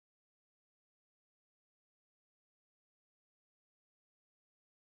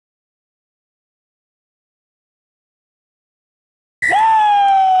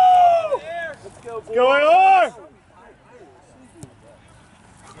Go AR!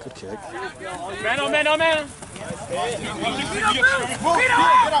 Good kick. Man, oh man, oh man!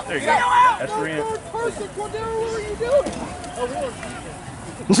 There you go. That's 3 in.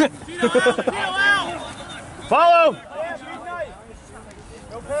 Follow!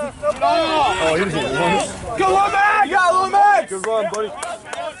 Oh, he didn't once. Go, Lomax! Yeah, Lomax! Good run, buddy.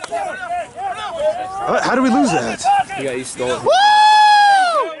 How do we lose that? Yeah, he stole it. Woo!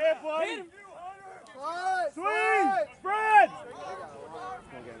 Swing! Spread!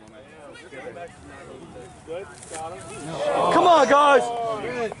 Come on, guys!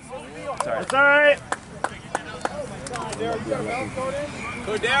 That's all right.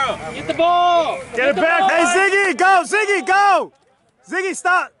 Get the ball! Get it back! Hey, Ziggy, go! Ziggy, go! Ziggy,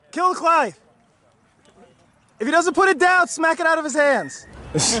 stop! Kill Clyde. If he doesn't put it down, smack it out of his hands.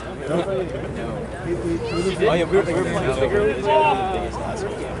 Oh yeah, we were playing last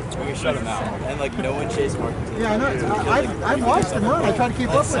week. We can shut him out. And like no one chased Mark. Yeah, I know. I watched him run. I tried to keep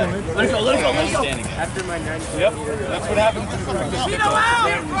up with him. Let it go, let it go, let it go. After my 90. Yep, that's what happens. Pino out!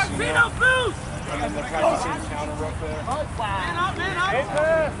 Pino boost! And then the practicing counter up there. Man up, man up!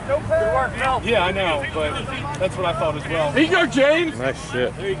 No pass. Good work, Mel. Yeah, I know, but that's what I thought as well. Here you go, James. Nice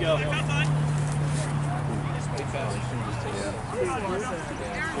shit. There you go.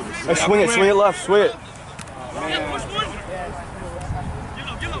 Hey, swing it left, swing it.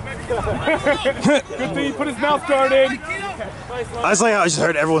 Good thing he put his mouth guard in. I just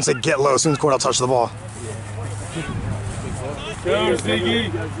heard everyone say get low as soon as Cordell touched the ball. Go,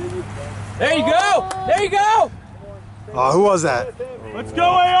 Ziggy. There you go! There you go! Oh, who was that? Let's go,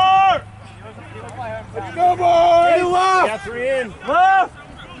 AR! Let's go, boys! Hey, left! Got 3 in. Left!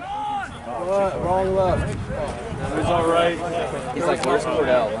 Wrong left. It's all right. He's like, where's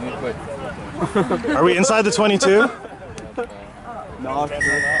Cordell? Let me quit. Are we inside the 22? No, That's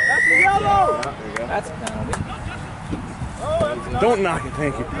a penalty. Don't knock it,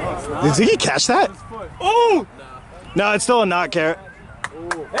 thank you. Did Ziggy catch that? Oh! No, it's still a knock, Carrot. There you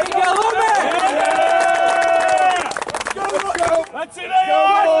go, Lomax! Let's go! That's it,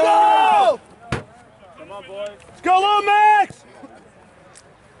 AR! Let's go! Come on, boys. Let's go, Lomax!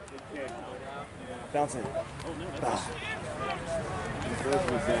 Bounce in.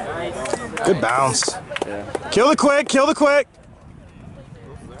 Good bounce. Yeah. Kill the quick, kill the quick.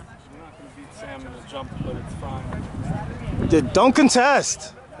 I'm not going to beat Sam in a jump, but it's fine. Don't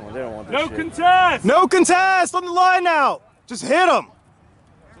contest. They don't want this No shit. contest! No contest on the line now. Just hit him.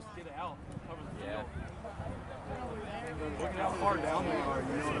 Just get it out. Cover the field. Look at how far down they are, you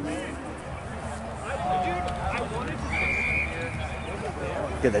know what I mean?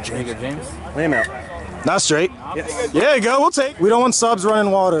 Get that James. James? Lay him out. Not straight. Yes. Yeah, there you go. We'll take. We don't want subs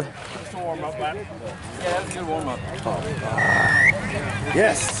running water. Just a warm up, man. Yeah, that's a good warm-up.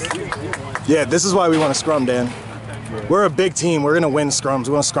 Yes. Yeah, this is why we want to scrum, Dan. We're a big team. We're going to win scrums.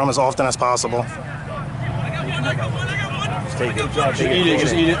 We want to scrum as often as possible. Just take it.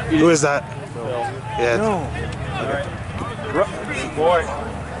 Just eat it. Who is that? Yeah. Boy.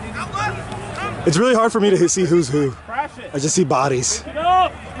 It's really hard for me to see who's who. I just see bodies. Get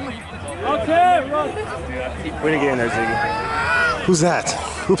up! Okay, run. We didn't get in there, Ziggy. Who's that?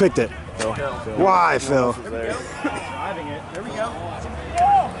 Who picked it? Phil. Why, Phil? There. Driving it. There we go.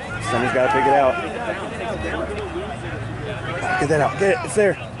 Somebody's got to pick it out. Get that out. Get it. It's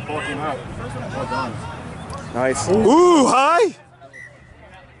there. Nice. Ooh, high.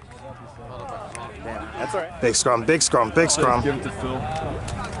 Damn. That's all right. Big scrum, big scrum, big scrum. Give it to Phil.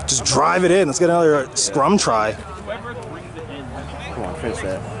 Just drive it in. Let's get another scrum try. Come on, finish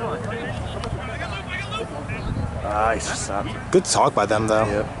that. Nice. Stop. Good talk by them, though.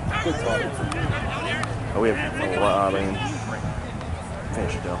 Yep. Good talk. Oh, we have a lot.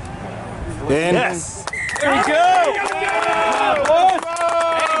 Finish it, though. In. Yes. There we go!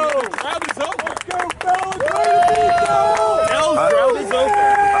 Ground is over. Let's go, fellas. Ground is over.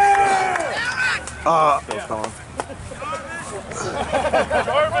 Phil's calling.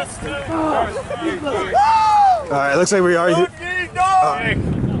 All right, looks like we are.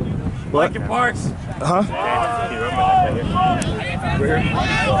 What? Parks. Huh?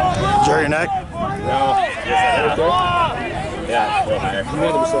 Jerry your neck? Yeah, go higher.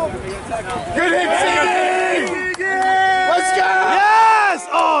 Good hit, Ziggy! Let's go! Yes!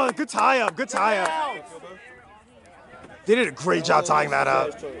 Oh, good tie up, good tie up. They did a great job tying that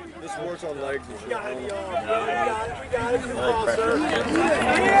up. This works on legs and shit.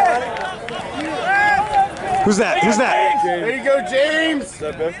 Who's that? Who's that? There you go, James! What's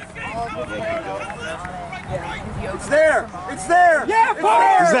up, Ben? It's there! It's there! Yeah,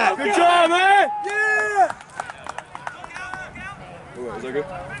 Who's that? Good job, man! We're Yeah!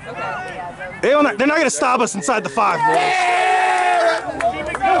 They're not going to stop us inside the 5, boys.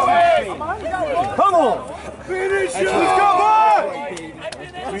 Come on! Finish it! Come on!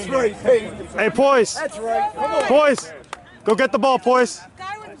 That's right, hey. Hey, poise. That's right. Come on. Poise. Go get the ball, poise.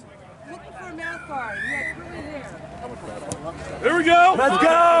 Guy was looking for a mouth guard. He had really there. Here we go. Let's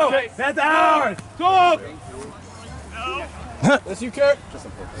go! That's ours! Stop. That's you, Kurt.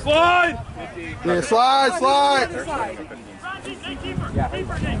 Slide. Yeah, slide.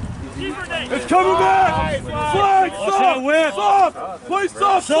 It's coming back. Slide. Soft. Play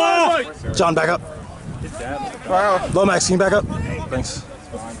soft. Slide. John, back up. Lomax, can you back up? Thanks.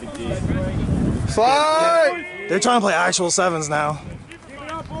 Slide! They're trying to play actual 7s now.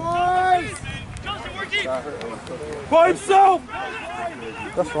 By himself.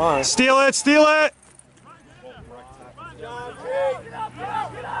 That's fine. Steal it, steal it!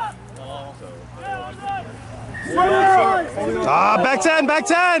 Back 10, back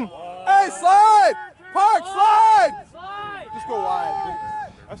 10! Hey, slide! Park, slide! Just go wide.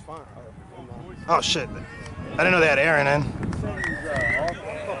 That's fine. Oh shit. I didn't know they had Aaron in.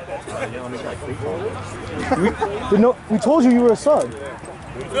 We told you were a sub.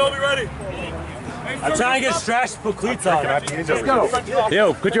 Phil, be ready. I'm trying to get stretched, put cleats on. Let's go.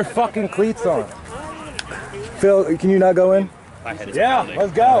 Yo, put your fucking cleats on. Phil, can you not go in? Yeah,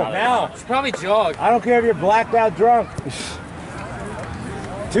 let's go, now. It's probably jog. I don't care if you're blacked out drunk.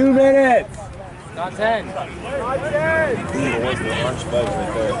 2 minutes. Not 10. Look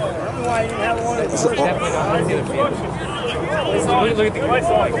at the lights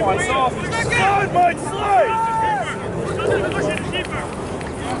off. Slide, Mike, slide.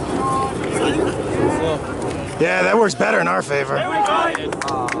 Yeah, that works better in our favor.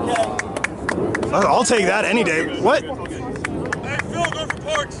 I'll take that any day. What? Hey, Phil, go for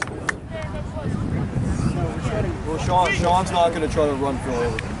Parks. Well, Sean's not going to try to run Phil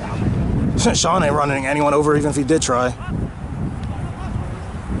over. Sean ain't running anyone over even if he did try.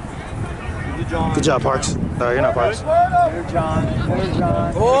 Good job, Parks. No, you're not Parks. Here, John.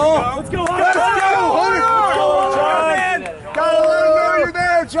 Oh! Let's go. Let's go, John! Gotta let him know you're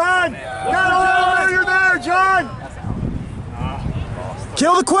there, John! Gotta let him know you're there, John!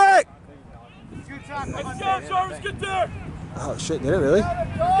 Kill the quick! Let's go, Jarvis, get there. Oh shit, did it really?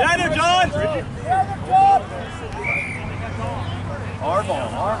 Get there, John.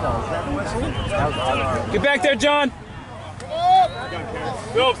 Get back there, John.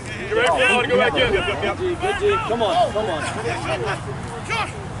 Phil, you ready? Yeah, I want to go back in. Yep. Come on.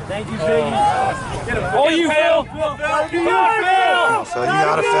 Thank you, Ziggy. Oh, you, Phil. Oh, Phil, you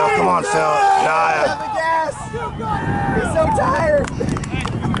gotta Phil. Come on, Phil.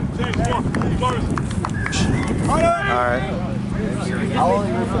 Alright.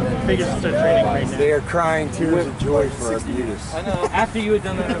 They are crying tears of joy for Arbutus. I know. After you had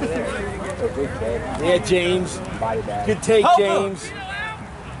done that over there. Yeah, James. Good take, James.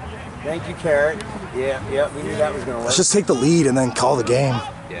 Thank you, Carrot. Yeah, we knew that was going to work. Let's just take the lead and then call the game.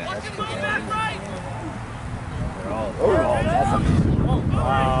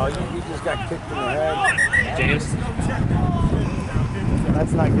 Oh, you just got kicked in the head. James.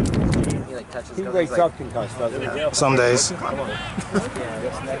 That's not good. He wakes up concussed, doesn't he? Some days.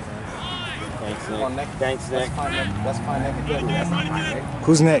 Thanks, Nick. That's fine.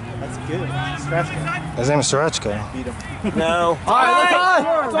 Who's Nick? That's good. His name is Sarachka. No. All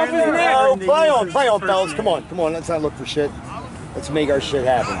right, let's go. Play on, fellas. Come on. Let's not look for shit. Let's make our shit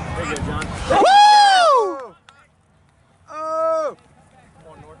happen. Woo! Oh!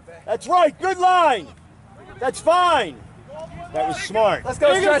 That's right. Good line. That's fine. That was smart. Let's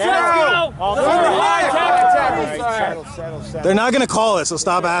go, stretch Now. Settle. They're not gonna call it, so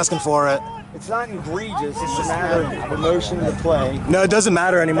stop asking for it. It's not egregious. It's a matter of emotion of the play. No, it doesn't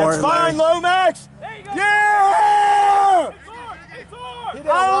matter anymore. That's fine, Larry. Lomax. Yeah! I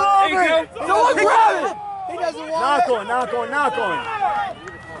love it. Don't grab it. He doesn't want Knock on.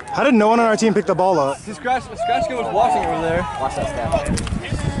 How did no one on our team pick the ball up? Scratchko was watching over there. Watch that stat.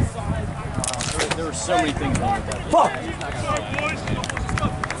 There were so many things wrong with that. Fuck.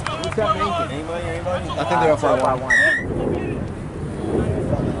 Who's got making? Anybody? I think they're up by one.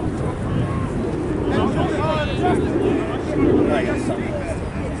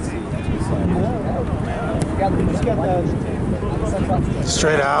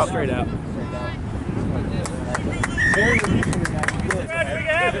 Straight out.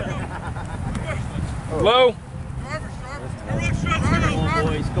 Low.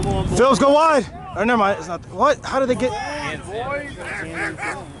 Come on, boys. Phil's go wide. Oh, never mind. It's not. What? How did they get?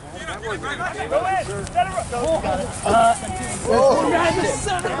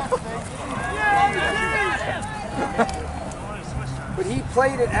 but he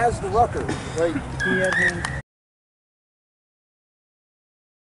played it as the rucker. Like, He had him